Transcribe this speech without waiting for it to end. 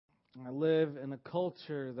I live in a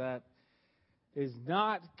culture that is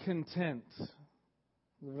not content.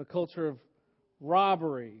 I live in a culture of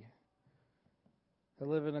robbery. I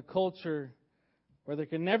live in a culture where there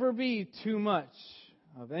can never be too much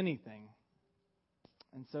of anything.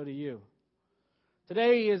 And so do you.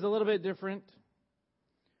 Today is a little bit different.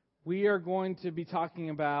 We are going to be talking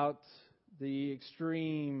about the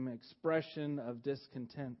extreme expression of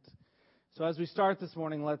discontent. So as we start this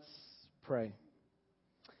morning, let's pray.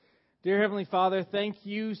 Dear Heavenly Father, thank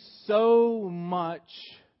you so much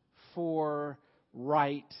for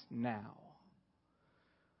right now.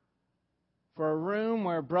 For a room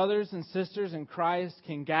where brothers and sisters in Christ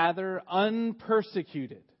can gather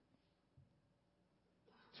unpersecuted.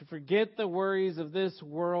 To forget the worries of this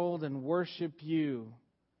world and worship you.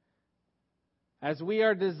 As we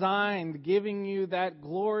are designed, giving you that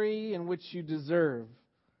glory in which you deserve.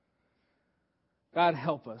 God,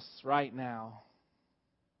 help us right now.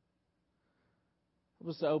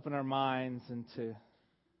 Help us to open our minds and to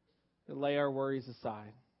lay our worries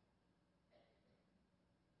aside.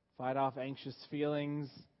 Fight off anxious feelings.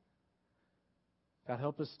 God,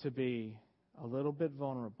 help us to be a little bit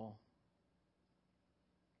vulnerable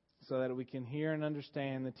so that we can hear and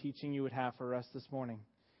understand the teaching you would have for us this morning.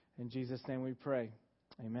 In Jesus' name we pray.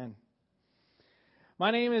 Amen. My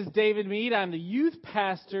name is David Mead. I'm the youth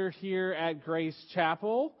pastor here at Grace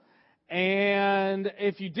Chapel. And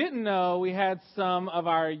if you didn't know, we had some of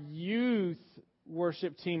our youth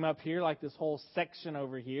worship team up here, like this whole section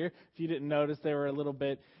over here. If you didn't notice, they were a little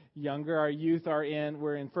bit younger. Our youth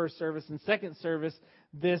we're in first service and second service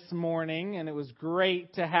this morning, and it was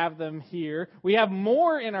great to have them here. We have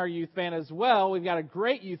more in our youth band as well. We've got a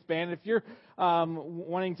great youth band. If you're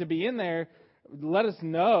wanting to be in there, let us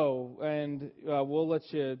know, and we'll let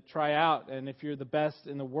you try out. And if you're the best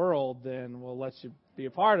in the world, then we'll let you be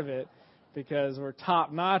a part of it, because we're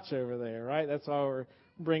top-notch over there, right? That's why we're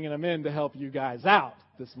bringing them in to help you guys out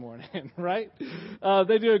this morning, right?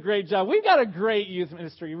 They do a great job. We've got a great youth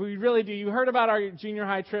ministry. We really do. You heard about our junior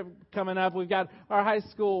high trip coming up. We've got our high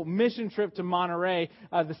school mission trip to Monterey.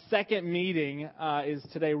 The second meeting is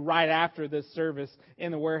today, right after this service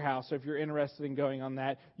in the warehouse. So if you're interested in going on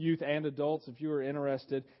that, youth and adults, if you are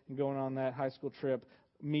interested in going on that high school trip,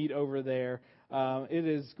 meet over there. It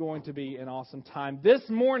is going to be an awesome time. This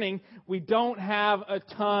morning, we don't have a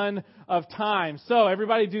ton of time. So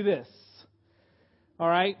everybody do this. All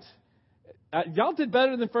right? Y'all did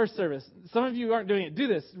better than first service. Some of you aren't doing it. Do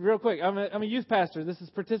this real quick. I'm a youth pastor. This is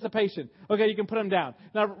participation. Okay, you can put them down.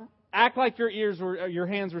 Now, act like your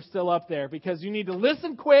hands were still up there, because you need to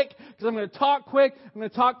listen quick, because I'm going to talk quick. I'm going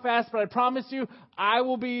to talk fast, but I promise you, I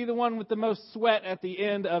will be the one with the most sweat at the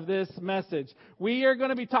end of this message. We are going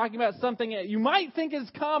to be talking about something that you might think is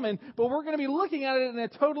common, but we're going to be looking at it in a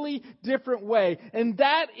totally different way. And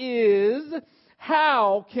that is,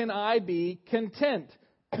 how can I be content?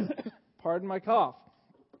 Pardon my cough.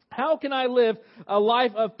 How can I live a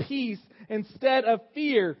life of peace instead of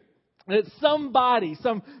fear that somebody,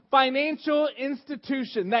 some financial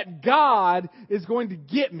institution, that God is going to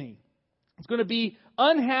get me? It's going to be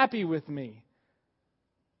unhappy with me.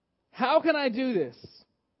 How can I do this?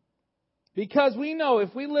 Because we know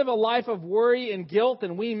if we live a life of worry and guilt,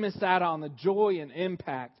 then we miss out on the joy and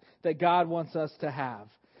impact that God wants us to have.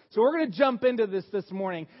 So we're going to jump into this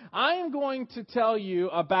morning. I am going to tell you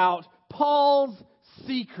about Paul's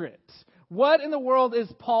secret. What in the world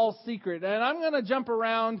is Paul's secret? And I'm going to jump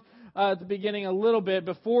around at the beginning a little bit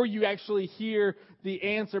before you actually hear the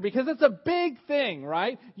answer, because it's a big thing,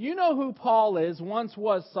 right? You know who Paul is. Once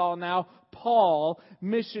was Saul, now Paul,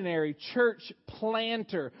 missionary, church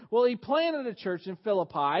planter. Well, he planted a church in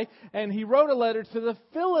Philippi, and he wrote a letter to the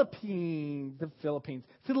Philippians,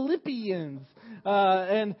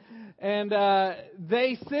 and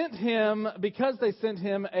they sent him, because they sent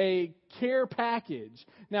him a care package.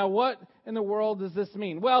 Now, what in the world does this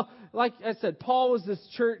mean? Well, like I said, Paul was this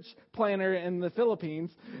church planter in the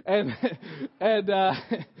Philippines, and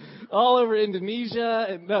all over Indonesia,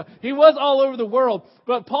 and he was all over the world.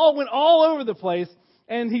 But Paul went all over the place,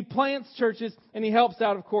 and he plants churches, and he helps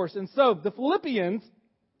out, of course. And so the Philippians,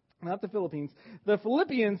 not the Philippines, the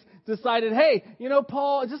Philippians decided, hey,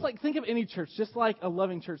 Paul, just like, think of any church, just like a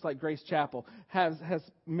loving church like Grace Chapel has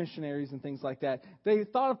missionaries and things like that. They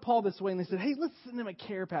thought of Paul this way, and they said, hey, let's send him a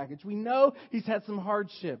care package. We know he's had some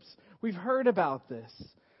hardships. We've heard about this.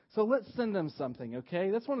 So let's send them something, okay?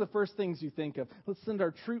 That's one of the first things you think of. Let's send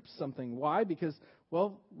our troops something. Why? Because,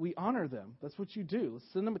 well, we honor them. That's what you do. Let's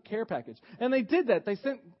send them a care package. And they did that. They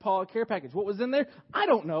sent Paul a care package. What was in there? I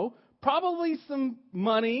don't know. Probably some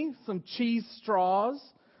money, some cheese straws,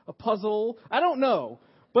 a puzzle. I don't know.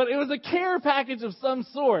 but it was a care package of some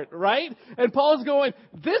sort, right? And Paul's going,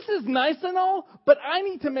 this is nice and all, but I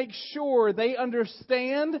need to make sure they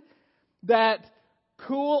understand that,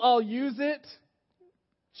 cool, I'll use it.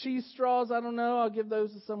 Cheese straws, I don't know, I'll give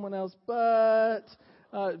those to someone else, but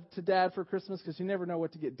to Dad for Christmas, because you never know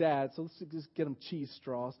what to get Dad, so let's just get them cheese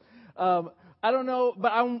straws. I don't know,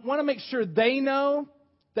 but I want to make sure they know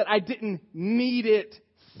that I didn't need it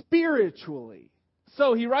spiritually.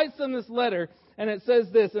 So he writes them this letter, and it says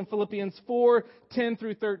this in Philippians 4:10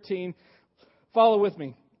 through 13. Follow with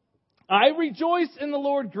me. I rejoice in the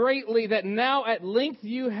Lord greatly that now at length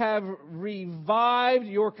you have revived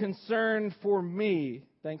your concern for me.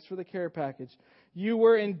 Thanks for the care package. You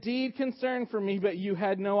were indeed concerned for me, but you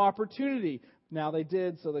had no opportunity. Now they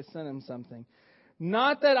did, so they sent him something.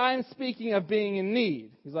 Not that I'm speaking of being in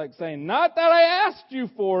need. He's like saying, not that I asked you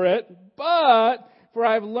for it, but for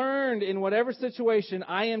I've learned in whatever situation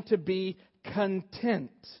I am to be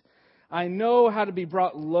content. I know how to be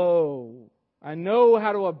brought low. I know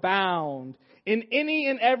how to abound. In any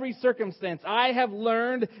and every circumstance, I have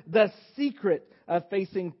learned the secret of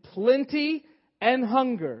facing plenty and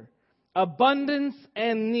hunger, abundance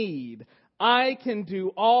and need. I can do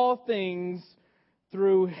all things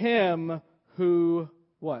through Him who,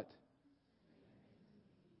 what?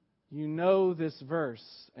 You know this verse,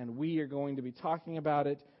 and we are going to be talking about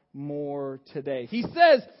it more today. He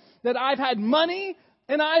says that I've had money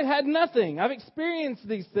and I've had nothing. I've experienced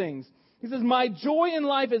these things. He says, my joy in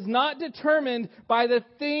life is not determined by the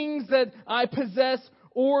things that I possess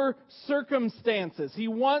or circumstances. He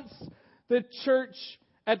wants the church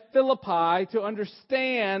at Philippi to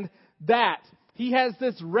understand that. He has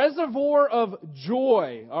this reservoir of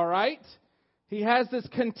joy, all right? He has this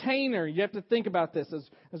container. You have to think about this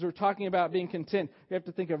as we're talking about being content. You have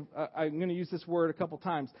to think of, I'm going to use this word a couple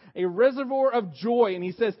times, a reservoir of joy. And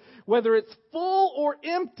he says, whether it's full or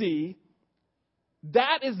empty,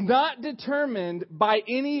 that is not determined by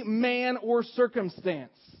any man or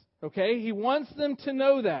circumstance. Okay? He wants them to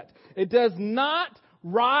know that. It does not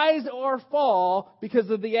rise or fall because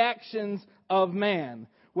of the actions of man.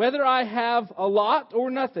 Whether I have a lot or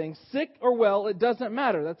nothing, sick or well, it doesn't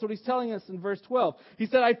matter. That's what he's telling us in verse 12. He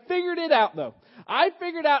said, I figured it out though. I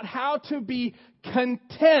figured out how to be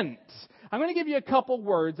content. I'm going to give you a couple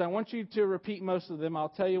words. I want you to repeat most of them. I'll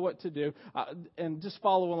tell you what to do. And just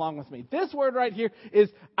follow along with me. This word right here is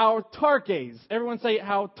autarkes. Everyone say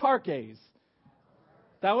autarkes.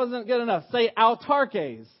 That wasn't good enough. Say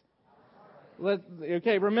autarkes.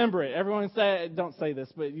 Okay, remember it. Everyone say, don't say this,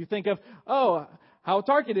 but you think of, how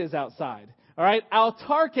dark it is outside. All right?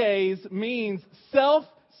 Autarkes means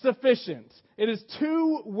self-sufficient. It is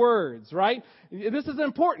two words, right? This is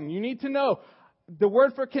important. You need to know. The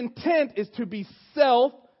word for content is to be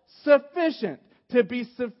self-sufficient. To be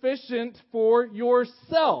sufficient for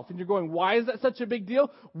yourself. And you're going, why is that such a big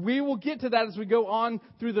deal? We will get to that as we go on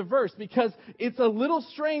through the verse, because it's a little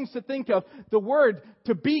strange to think of the word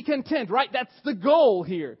to be content, right? That's the goal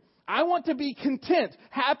here. I want to be content,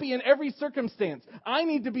 happy in every circumstance. I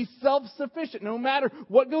need to be self-sufficient no matter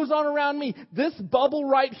what goes on around me. This bubble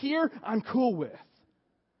right here, I'm cool with.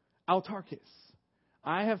 Autarkes.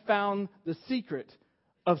 I have found the secret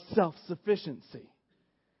of self-sufficiency.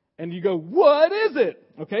 And you go, what is it?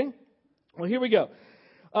 Okay, well, here we go.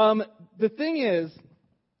 The thing is,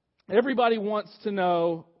 everybody wants to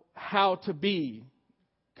know how to be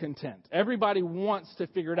content. Everybody wants to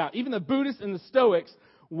figure it out. Even the Buddhists and the Stoics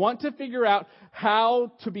want to figure out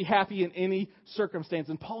how to be happy in any circumstance.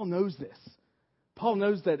 And Paul knows this. Paul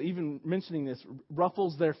knows that even mentioning this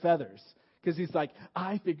ruffles their feathers. Because he's like,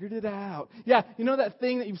 I figured it out. Yeah, you know that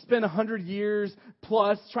thing that you've spent 100 years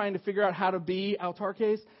plus trying to figure out how to be,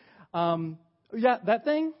 autarkes? Yeah, that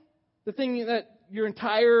thing. The thing that your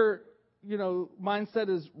entire, mindset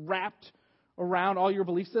is wrapped around all your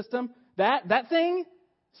belief system. That thing?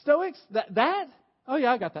 Stoics? That? Oh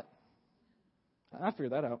yeah, I got that. I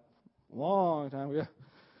figured that out a long time ago.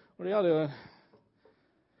 What are y'all doing?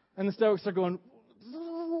 And the Stoics are going,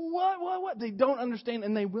 what? They don't understand,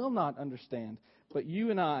 and they will not understand. But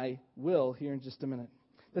you and I will here in just a minute.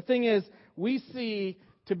 The thing is, we see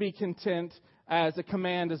to be content as a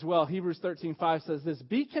command as well. Hebrews 13:5 says this,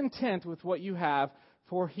 be content with what you have,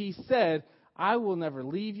 for he said, I will never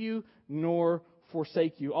leave you nor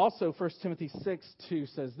forsake you. Also, 1 Timothy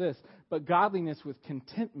 6:2 says this, but godliness with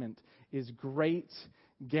contentment is great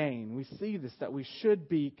gain. We see this, that we should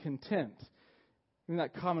be content. In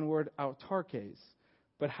that common word, autarkes.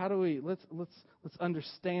 But how do we, let's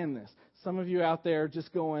understand this. Some of you out there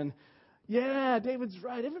just going, yeah, David's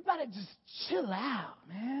right. Everybody just chill out,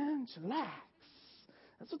 man. Chillax.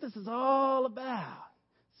 That's what this is all about.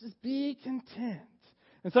 Just be content.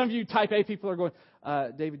 And some of you type A people are going,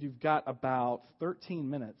 David, you've got about 13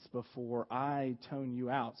 minutes before I tone you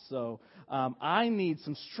out. So I need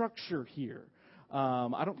some structure here.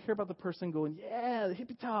 I don't care about the person going, yeah, the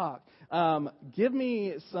hippie talk. Give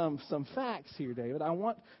me some facts here, David. I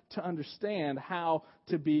want to understand how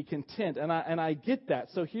to be content. And I get that.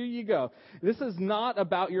 So here you go. This is not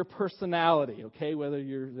about your personality, okay, whether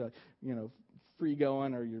you're, free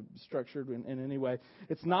going or you're structured in any way.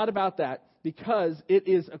 It's not about that because it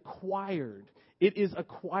is acquired. It is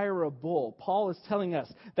acquirable. Paul is telling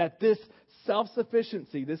us that this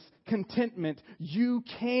self-sufficiency, this contentment, you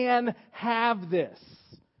can have this.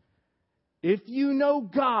 If you know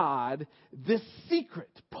God, this secret,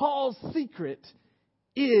 Paul's secret,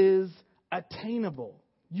 is attainable.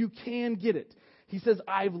 You can get it. He says,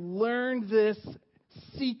 I've learned this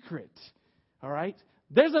secret. All right?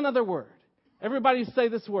 There's another word. Everybody say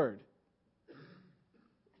this word.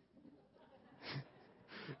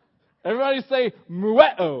 Everybody say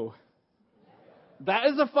mueo. That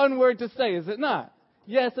is a fun word to say, is it not?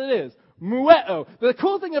 Yes, it is. Mueo. The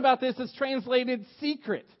cool thing about this is translated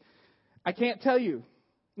secret. I can't tell you.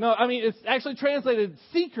 No, it's actually translated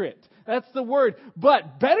secret. That's the word.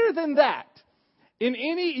 But better than that,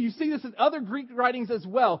 you see this in other Greek writings as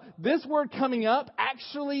well. This word coming up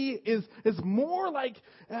actually is more like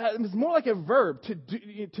a verb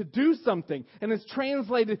to do something, and it's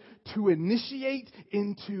translated to initiate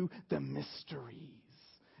into the mysteries.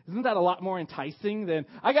 Isn't that a lot more enticing than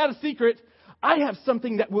I got a secret? I have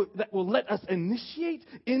something that will let us initiate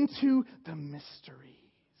into the mysteries.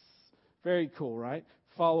 Very cool, right?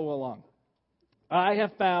 Follow along. I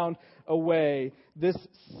have found a way, this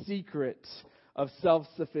secret of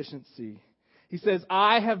self-sufficiency. He says,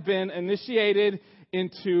 I have been initiated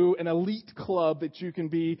into an elite club that you can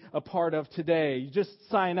be a part of today. You just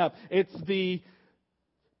sign up. It's the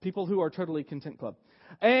People Who Are Totally Content Club.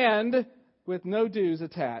 And with no dues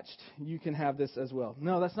attached, you can have this as well.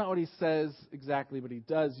 No, that's not what he says exactly, but he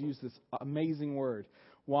does use this amazing word.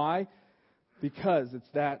 Why? Because it's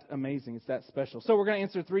that amazing. It's that special. So we're going to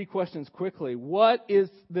answer 3 questions quickly. What is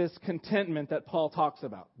this contentment that Paul talks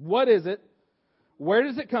about? What is it? Where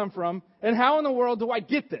does it come from? And how in the world do I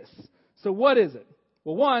get this? So what is it?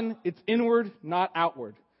 Well, 1, it's inward, not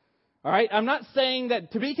outward. All right? I'm not saying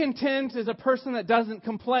that to be content is a person that doesn't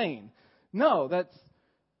complain. No,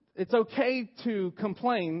 it's okay to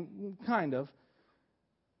complain, kind of.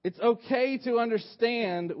 It's okay to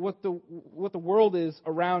understand what the world is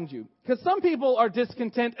around you. Because some people are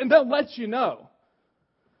discontent and they'll let you know.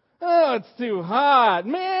 Oh, it's too hot.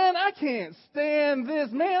 Man, I can't stand this.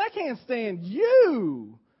 Man, I can't stand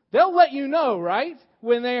you. They'll let you know, right?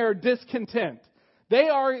 When they are discontent. They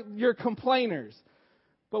are your complainers.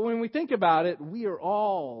 But when we think about it, we are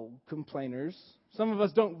all complainers. Some of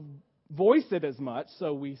us don't voice it as much,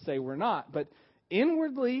 so we say we're not. But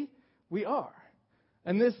inwardly, we are.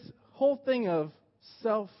 And this whole thing of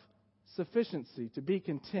self-sufficiency, to be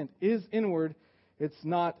content, is inward. It's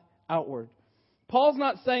not outward. Paul's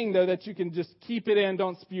not saying, though, that you can just keep it in,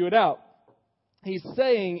 don't spew it out. He's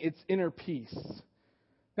saying it's inner peace.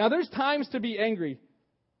 Now, there's times to be angry,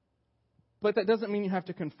 but that doesn't mean you have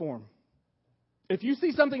to conform. If you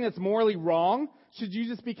see something that's morally wrong, should you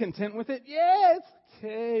just be content with it? Yeah, it's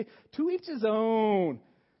okay. To each his own.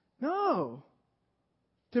 No.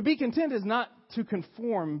 To be content is not to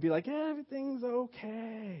conform and be like, everything's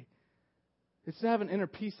okay. It's to have an inner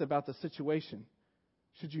peace about the situation.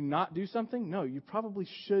 Should you not do something? No, you probably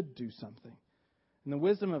should do something. And the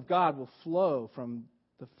wisdom of God will flow from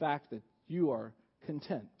the fact that you are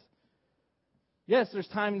content. Yes, there's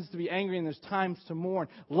times to be angry and there's times to mourn.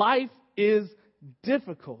 Life is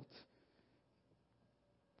difficult.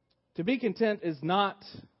 To be content is not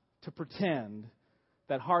to pretend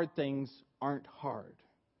that hard things aren't hard.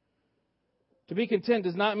 To be content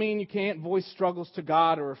does not mean you can't voice struggles to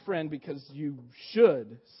God or a friend, because you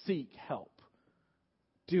should seek help.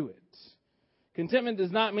 Do it. Contentment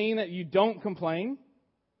does not mean that you don't complain,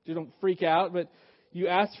 you don't freak out, but you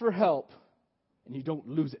ask for help and you don't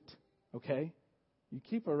lose it. Okay? You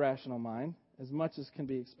keep a rational mind as much as can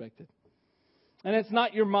be expected. And it's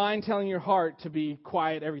not your mind telling your heart to be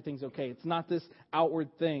quiet, everything's okay. It's not this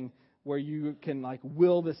outward thing where you can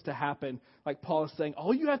will this to happen. Like Paul is saying,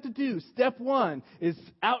 all you have to do, step 1, is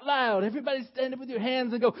out loud. Everybody stand up with your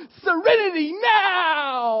hands and go, serenity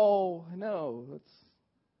now! No, that's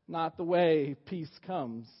not the way peace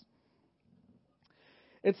comes.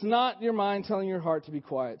 It's not your mind telling your heart to be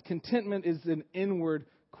quiet. Contentment is an inward,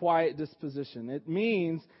 quiet disposition. It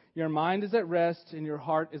means your mind is at rest and your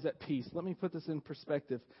heart is at peace. Let me put this in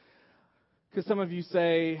perspective. Because some of you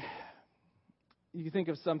say, you think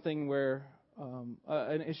of something where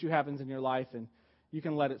an issue happens in your life and you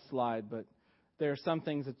can let it slide, but there are some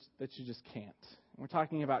things that you just can't. We're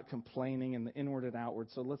talking about complaining and the inward and outward,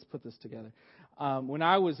 so let's put this together. When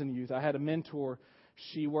I was in youth, I had a mentor.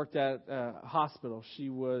 She worked at a hospital. She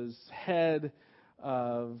was head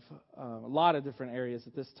of a lot of different areas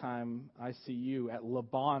at this time, ICU, at Le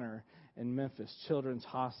Bonheur in Memphis, Children's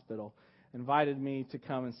Hospital. Invited me to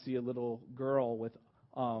come and see a little girl with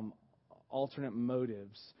alternate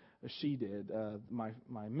motives. She did, my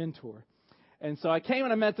mentor. And so I came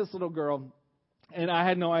and I met this little girl, and I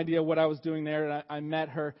had no idea what I was doing there. And I met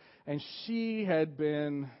her, and she had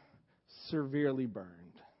been severely burned.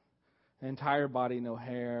 Entire body, no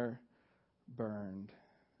hair, burned.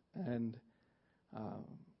 And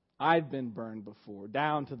I've been burned before,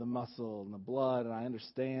 down to the muscle and the blood, and I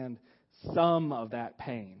understand some of that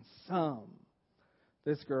pain. Some.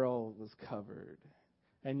 This girl was covered,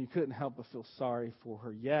 and you couldn't help but feel sorry for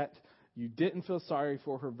her. Yet, you didn't feel sorry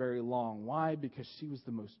for her very long. Why? Because she was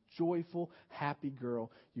the most joyful, happy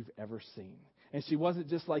girl you've ever seen. And she wasn't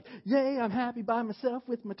just like, yay, I'm happy by myself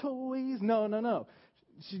with my toys. No.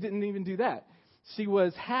 She didn't even do that. She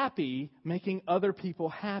was happy making other people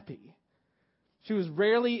happy. She was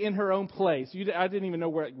rarely in her own place. I didn't even know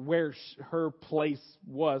where her place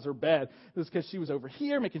was, her bed. It was because she was over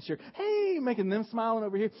here making sure, hey, making them smiling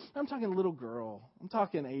over here. I'm talking a little girl. I'm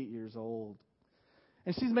talking 8 years old.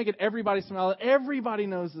 And she's making everybody smile. Everybody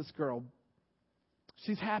knows this girl.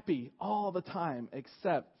 She's happy all the time,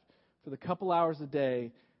 except for the couple hours a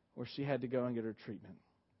day where she had to go and get her treatment.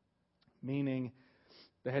 Meaning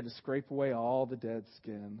they had to scrape away all the dead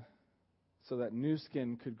skin so that new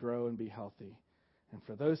skin could grow and be healthy. And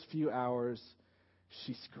for those few hours,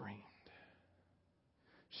 she screamed.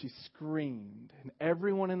 She screamed, and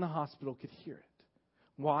everyone in the hospital could hear it.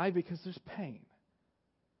 Why? Because there's pain.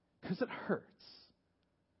 Because it hurts.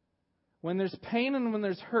 When there's pain and when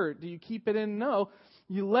there's hurt, do you keep it in? No,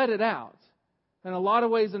 you let it out. In a lot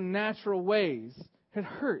of ways, in natural ways, it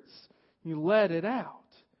hurts. You let it out.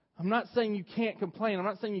 I'm not saying you can't complain. I'm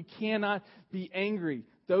not saying you cannot be angry.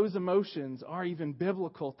 Those emotions are even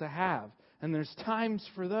biblical to have. And there's times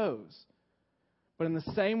for those. But in the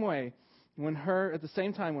same way, at the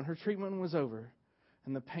same time, when her treatment was over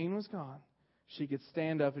and the pain was gone, she could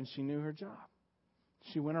stand up and she knew her job.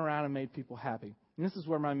 She went around and made people happy. And this is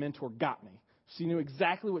where my mentor got me. She knew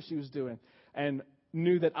exactly what she was doing and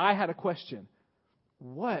knew that I had a question.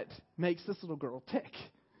 What makes this little girl tick?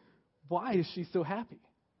 Why is she so happy?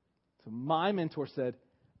 So my mentor said,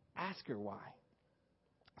 ask her why.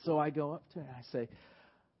 So I go up to her and I say,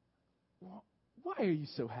 well, why are you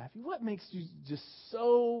so happy? What makes you just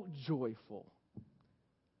so joyful?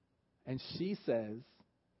 And she says,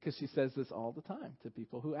 because she says this all the time to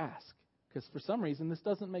people who ask, because for some reason this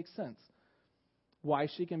doesn't make sense, why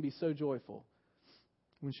she can be so joyful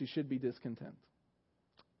when she should be discontent.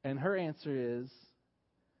 And her answer is,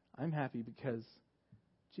 I'm happy because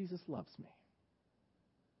Jesus loves me.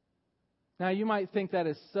 Now, you might think that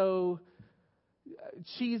is so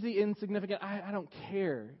cheesy, insignificant. I don't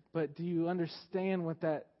care. But do you understand what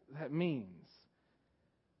that means?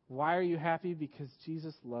 Why are you happy? Because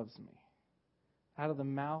Jesus loves me. Out of the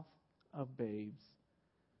mouth of babes,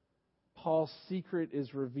 Paul's secret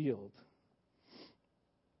is revealed.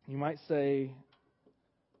 You might say,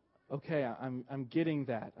 okay, I'm getting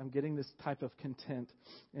that. I'm getting this type of content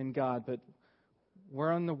in God, but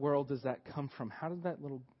where in the world does that come from? How does that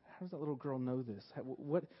little girl know this?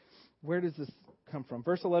 Where does this come from?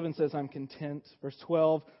 Verse 11 says, I'm content. Verse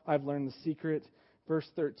 12, I've learned the secret. Verse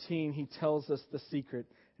 13, he tells us the secret.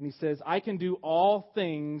 And he says, I can do all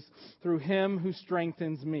things through him who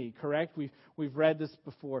strengthens me. Correct? We've read this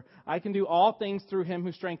before. I can do all things through him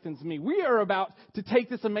who strengthens me. We are about to take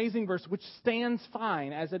this amazing verse, which stands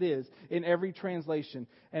fine as it is in every translation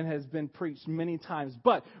and has been preached many times.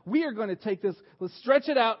 But we are going to take this, let's stretch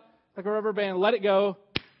it out like a rubber band, let it go,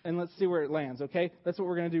 and let's see where it lands, okay? That's what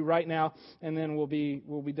we're going to do right now, and then we'll be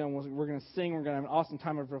done. We're going to sing. We're going to have an awesome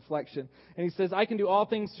time of reflection. And he says, I can do all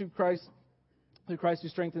things through Christ who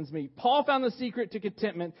strengthens me. Paul found the secret to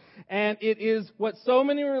contentment, and it is what so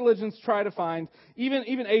many religions try to find, even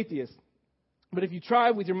atheists. But if you try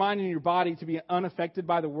with your mind and your body to be unaffected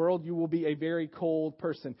by the world, you will be a very cold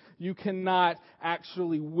person. You cannot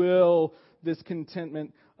actually will this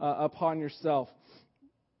contentment upon yourself.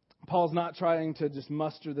 Paul's not trying to just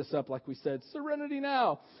muster this up like we said, serenity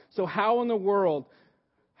now. So how in the world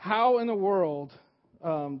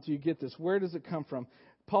do you get this? Where does it come from?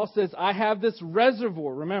 Paul says, I have this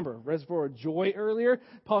reservoir. Remember, reservoir of joy earlier.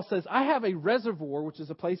 Paul says, I have a reservoir, which is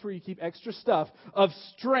a place where you keep extra stuff, of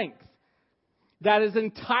strength that is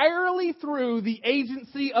entirely through the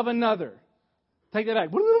agency of another. Take that back.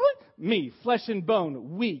 Me, flesh and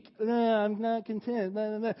bone, weak. I'm not content.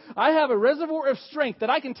 I have a reservoir of strength that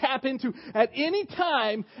I can tap into at any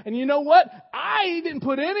time. And you know what? I didn't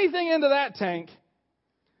put anything into that tank.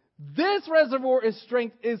 This reservoir of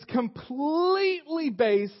strength is completely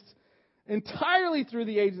based entirely through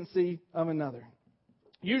the agency of another.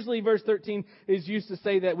 Usually verse 13 is used to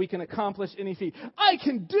say that we can accomplish any feat. I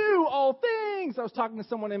can do all things. I was talking to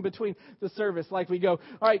someone in between the service. Like we go,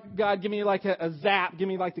 all right, God, give me like a zap. Give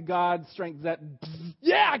me like the God strength that,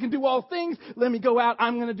 yeah, I can do all things. Let me go out.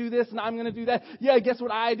 I'm going to do this and I'm going to do that. Yeah, guess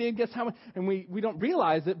what I did? Guess how much? And we don't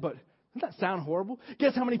realize it, but doesn't that sound horrible?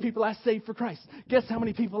 Guess how many people I saved for Christ? Guess how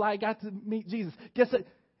many people I got to meet Jesus? Guess that?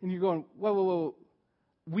 And you're going, whoa.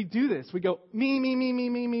 We do this. We go, me.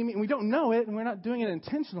 And we don't know it, and we're not doing it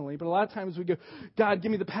intentionally. But a lot of times we go, God,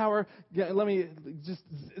 give me the power. Let me just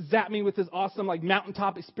zap me with this awesome like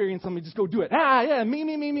mountaintop experience. Let me just go do it. Me.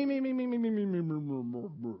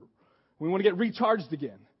 We want to get recharged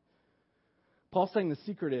again. Paul's saying the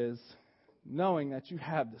secret is knowing that you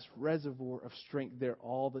have this reservoir of strength there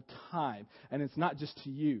all the time. And it's not just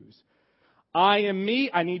to use. I am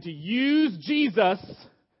me. I need to use Jesus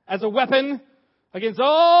as a weapon against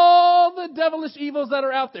all the devilish evils that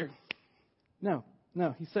are out there. No.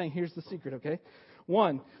 He's saying here's the secret, okay?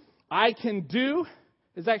 One, I can do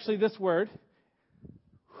is actually this word.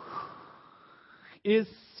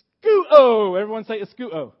 Iskuo. Everyone say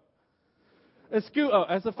iskuo. Iskuo.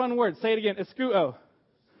 That's a fun word. Say it again. Iskuo.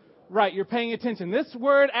 Right, you're paying attention. This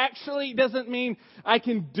word actually doesn't mean I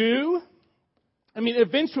can do. I mean,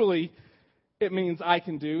 eventually it means I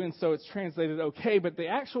can do, and so it's translated okay, but the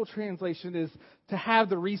actual translation is to have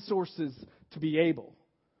the resources to be able.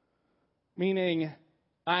 Meaning,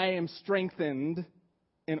 I am strengthened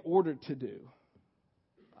in order to do.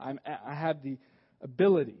 I have the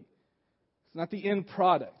ability. It's not the end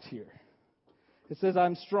product here. It says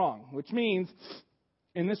I'm strong, which means,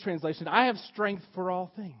 in this translation, I have strength for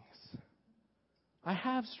all things. I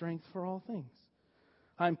have strength for all things.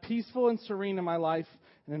 I'm peaceful and serene in my life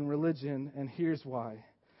and in religion, and here's why.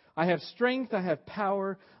 I have strength, I have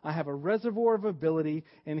power, I have a reservoir of ability,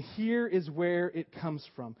 and here is where it comes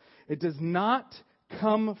from. It does not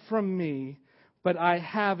come from me, but I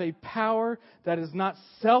have a power that is not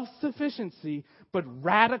self-sufficiency, but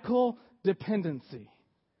radical dependency.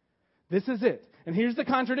 This is it. And here's the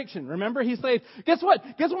contradiction. Remember, he said, guess what?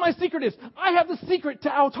 Guess what my secret is? I have the secret to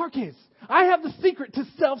autarkes. I have the secret to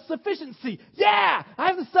self-sufficiency. Yeah! I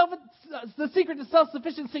have the secret to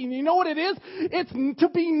self-sufficiency. And you know what it is? It's to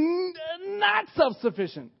be not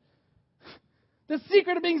self-sufficient. The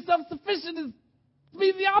secret of being self-sufficient is to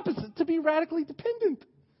be the opposite, to be radically dependent.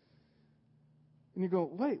 And you go,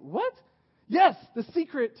 wait, what? Yes, the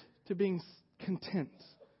secret to being content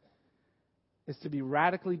is to be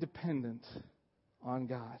radically dependent on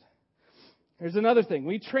God. Here's another thing.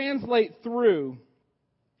 We translate through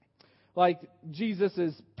like Jesus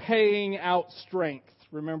is paying out strength.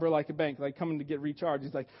 Remember, like a bank, like coming to get recharged.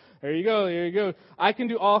 He's like, there you go. I can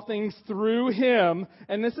do all things through Him.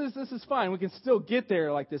 And this is fine. We can still get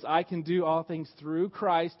there like this. I can do all things through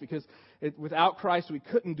Christ because without Christ we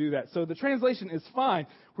couldn't do that. So the translation is fine.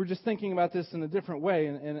 We're just thinking about this in a different way,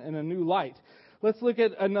 in a new light. Let's look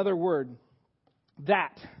at another word.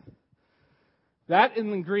 That. That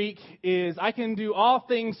in the Greek is, I can do all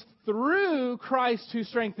things through Christ who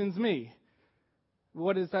strengthens me.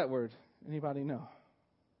 What is that word? Anybody know?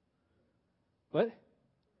 What?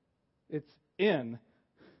 It's in.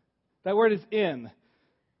 That word is in.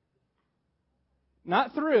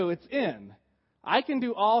 Not through, it's in. I can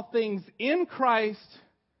do all things in Christ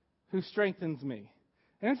who strengthens me.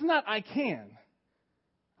 And it's not I can.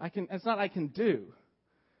 It's not I can do.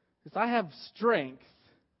 It's I have strength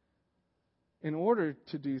in order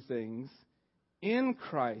to do things in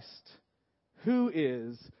Christ, who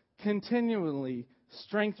is continually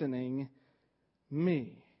strengthening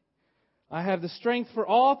me. I have the strength for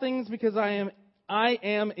all things because I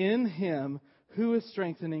am in Him who is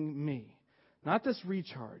strengthening me. Not this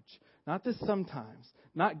recharge. Not this sometimes.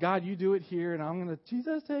 Not God, you do it here and I'm going to,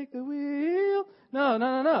 Jesus, take the wheel.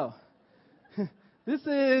 No. This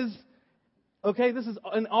is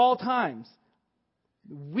in all times.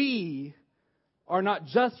 We are not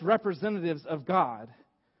just representatives of God.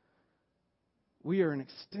 We are an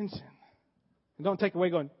extension. And don't take away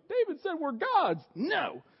going, David said we're gods.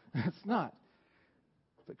 No, it's not.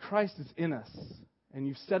 But Christ is in us. And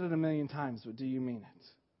you've said it 1,000,000 times, but do you mean it?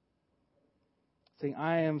 Saying,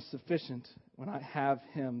 I am sufficient when I have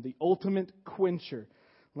Him. The ultimate quencher.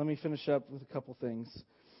 Let me finish up with a couple things.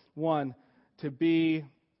 One, to be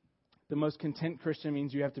the most content Christian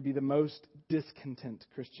means you have to be the most discontent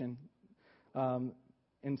Christian.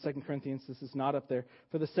 in 2 Corinthians. This is not up there.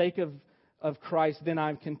 For the sake of Christ, then I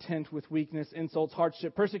am content with weakness, insults,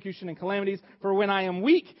 hardship, persecution, and calamities. For when I am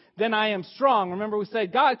weak, then I am strong. Remember we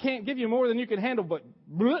said God can't give you more than you can handle, but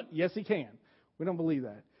yes, He can. We don't believe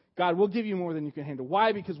that. God will give you more than you can handle.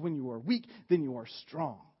 Why? Because when you are weak, then you are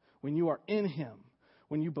strong. When you are in Him,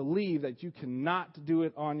 when you believe that you cannot do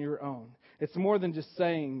it on your own. It's more than just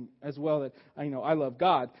saying as well that, I love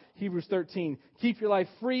God. Hebrews 13, keep your life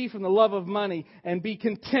free from the love of money and be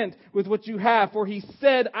content with what you have. For He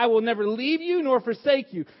said, I will never leave you nor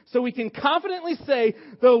forsake you. So we can confidently say,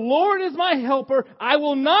 the Lord is my helper. I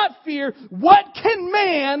will not fear. What can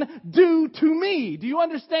man do to me? Do you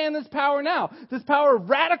understand this power now? This power of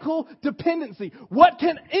radical dependency. What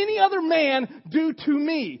can any other man do to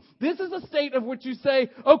me? This is a state of which you say,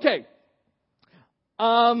 okay,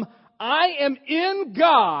 I am in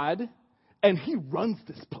God, and He runs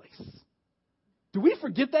this place. Do we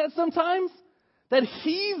forget that sometimes? That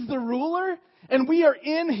He's the ruler, and we are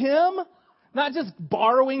in Him, not just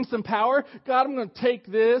borrowing some power. God, I'm going to take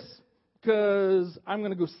this because I'm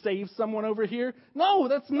going to go save someone over here. No,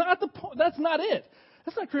 that's not the point. That's not it.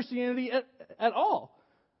 That's not Christianity at all.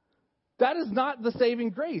 That is not the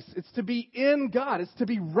saving grace. It's to be in God. It's to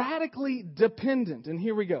be radically dependent. And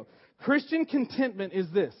here we go. Christian contentment is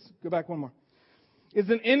this. Go back one more. Is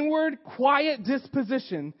an inward, quiet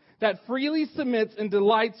disposition that freely submits and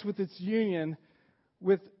delights with its union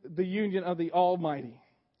with the union of the Almighty.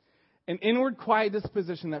 An inward, quiet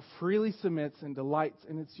disposition that freely submits and delights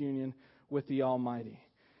in its union with the Almighty.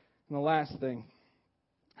 And the last thing,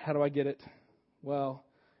 how do I get it? Well,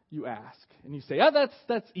 you ask. And you say,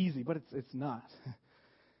 that's easy, but it's not.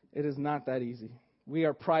 It is not that easy. We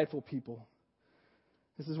are prideful people.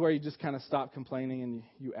 This is where you just kind of stop complaining and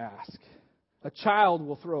you ask. A child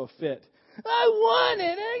will throw a fit. I want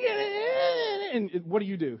it. And what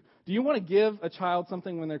do? Do you want to give a child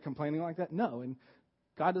something when they're complaining like that? No. And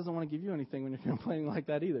God doesn't want to give you anything when you're complaining like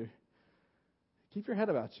that either. Keep your head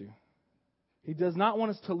about you. He does not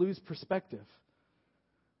want us to lose perspective.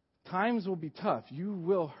 Times will be tough. You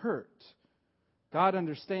will hurt. God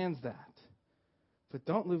understands that. But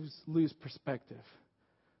don't lose perspective.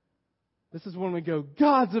 This is when we go,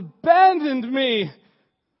 God's abandoned me.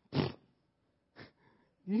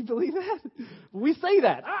 You believe that? We say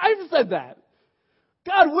that. I've said that.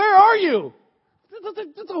 God, where are you?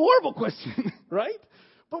 That's a horrible question, right?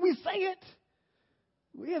 But we say it.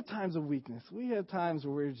 We have times of weakness. We have times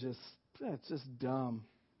where we're it's just dumb.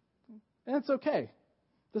 And it's okay.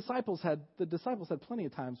 The disciples had plenty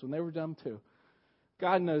of times when they were dumb too.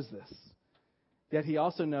 God knows this. Yet He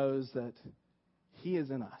also knows that He is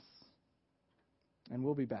in us. And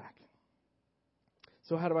we'll be back.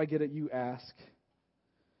 So how do I get it? You ask.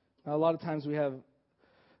 Now, a lot of times we have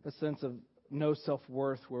a sense of no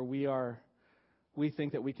self-worth where we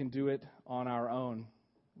think that we can do it on our own.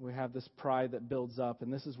 We have this pride that builds up,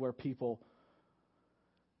 and this is where people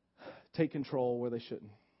take control where they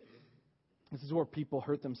shouldn't. This is where people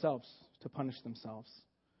hurt themselves to punish themselves.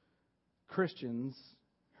 Christians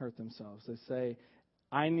hurt themselves. They say,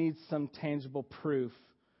 I need some tangible proof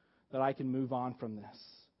that I can move on from this.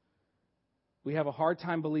 We have a hard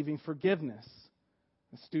time believing forgiveness.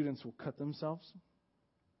 The students will cut themselves.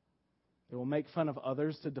 They will make fun of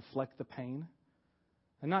others to deflect the pain.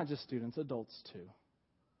 And not just students, adults too.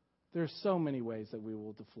 There are so many ways that we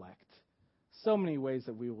will deflect. So many ways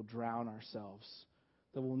that we will drown ourselves.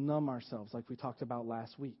 That will numb ourselves like we talked about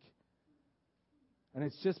last week. And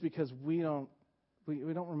it's just because we don't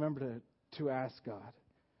remember to ask God.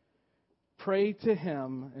 Pray to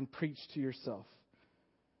Him and preach to yourself.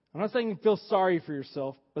 I'm not saying feel sorry for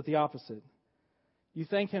yourself, but the opposite. You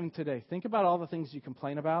thank Him today. Think about all the things you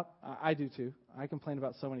complain about. I do too. I complain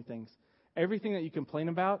about so many things. Everything that you complain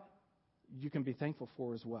about, you can be thankful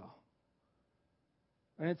for as well.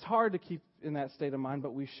 And it's hard to keep in that state of mind,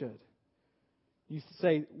 but we should. You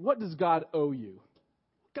say, what does God owe you?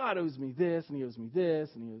 God owes me this, and He owes me this,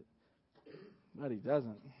 but He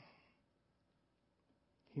doesn't.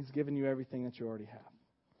 He's given you everything that you already have.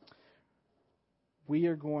 We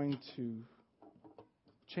are going to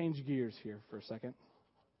change gears here for a second.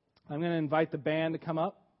 I'm going to invite the band to come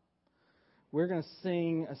up. We're going to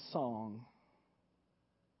sing a song.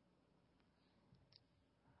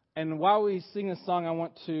 And while we sing a song, I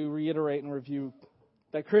want to reiterate and review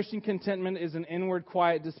that Christian contentment is an inward,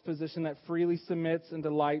 quiet disposition that freely submits and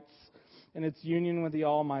delights in its union with the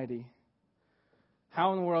Almighty.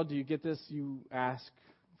 How in the world do you get this? You ask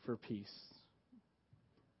for peace.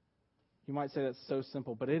 You might say that's so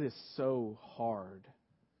simple, but it is so hard.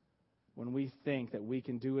 When we think that we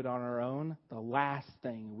can do it on our own, the last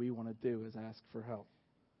thing we want to do is ask for help.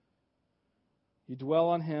 You dwell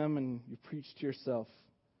on Him and you preach to yourself.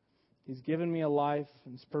 He's given me a life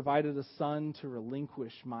and has provided a son to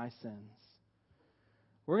relinquish my sins.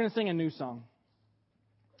 We're going to sing a new song.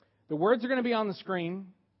 The words are going to be on the screen.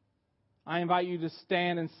 I invite you to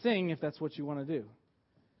stand and sing if that's what you want to do.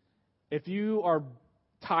 If you are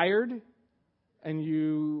tired and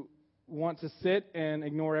you want to sit and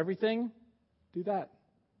ignore everything, do that.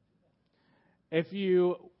 If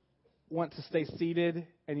you want to stay seated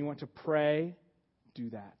and you want to pray, do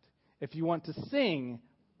that. If you want to sing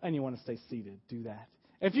and you want to stay seated, do that.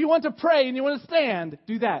 If you want to pray and you want to stand,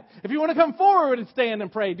 do that. If you want to come forward and stand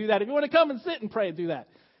and pray, do that. If you want to come and sit and pray, do that.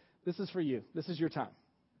 This is for you. This is your time.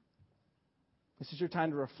 This is your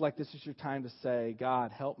time to reflect. This is your time to say,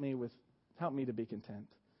 God, help me to be content.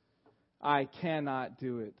 I cannot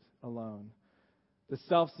do it alone. The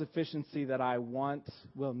self-sufficiency that I want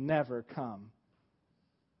will never come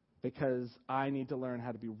because I need to learn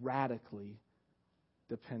how to be radically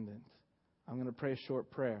dependent. I'm going to pray a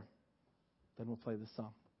short prayer. Then we'll play the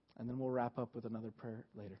song. And then we'll wrap up with another prayer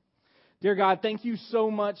later. Dear God, thank you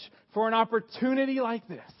so much for an opportunity like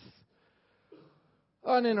this.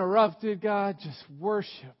 Uninterrupted, God, just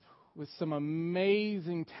worship with some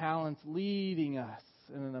amazing talents leading us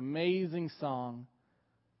in an amazing song.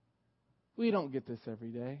 We don't get this every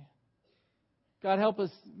day. God, help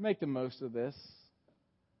us make the most of this.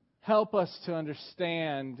 Help us to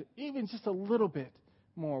understand even just a little bit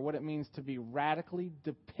more what it means to be radically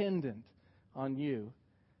dependent on you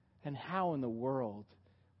and how in the world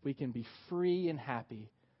we can be free and happy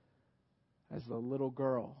as the little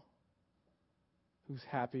girl who's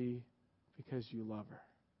happy because you love her.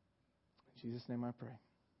 In Jesus' name I pray.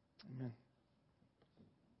 Amen.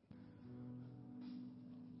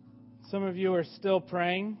 Some of you are still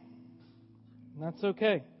praying, and that's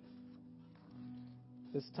okay.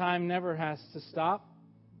 This time never has to stop.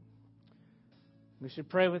 We should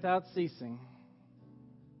pray without ceasing.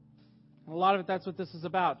 And a lot of it, that's what this is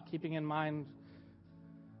about, keeping in mind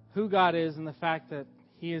who God is and the fact that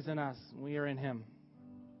He is in us and we are in Him.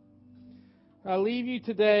 I'll leave you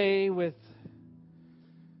today with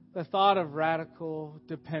the thought of radical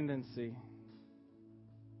dependency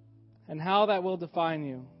and how that will define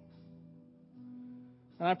you.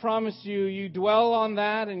 And I promise you, you dwell on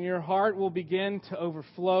that and your heart will begin to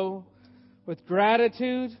overflow with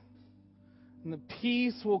gratitude. And the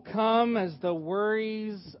peace will come as the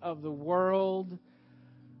worries of the world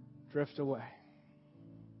drift away.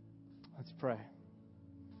 Let's pray.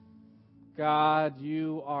 God,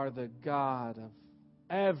 you are the God of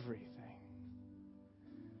everything.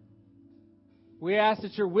 We ask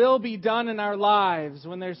that your will be done in our lives.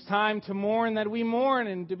 When there's time to mourn, that we mourn,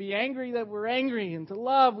 and to be angry, that we're angry, and to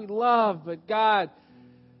love, we love. But God,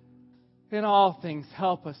 in all things,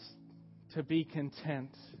 help us to be content.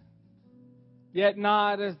 Yet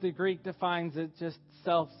not, as the Greek defines it, just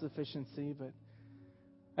self-sufficiency, but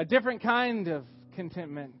a different kind of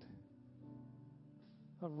contentment,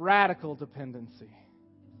 of radical dependency.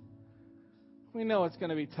 We know it's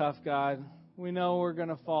going to be tough, God. We know we're going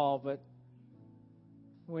to fall, but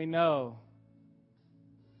we know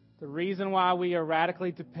the reason why we are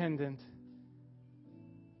radically dependent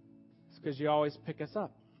is because you always pick us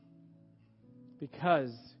up.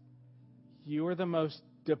 Because you are the most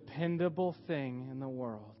dependable thing in the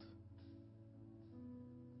world.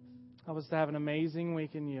 Help us to have an amazing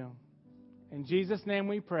week in you. In Jesus' name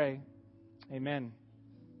we pray. Amen.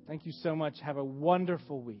 Thank you so much. Have a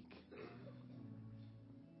wonderful week.